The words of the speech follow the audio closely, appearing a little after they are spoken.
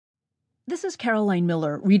This is Caroline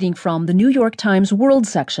Miller reading from the New York Times World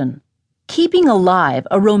section. Keeping Alive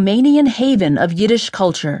a Romanian Haven of Yiddish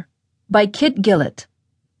Culture by Gillet.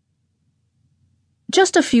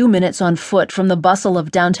 Just a few minutes on foot from the bustle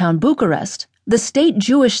of downtown Bucharest, the State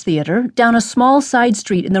Jewish Theater, down a small side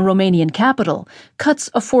street in the Romanian capital, cuts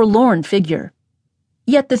a forlorn figure.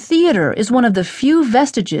 Yet the theater is one of the few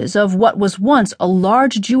vestiges of what was once a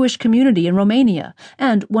large Jewish community in Romania,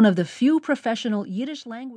 and one of the few professional Yiddish language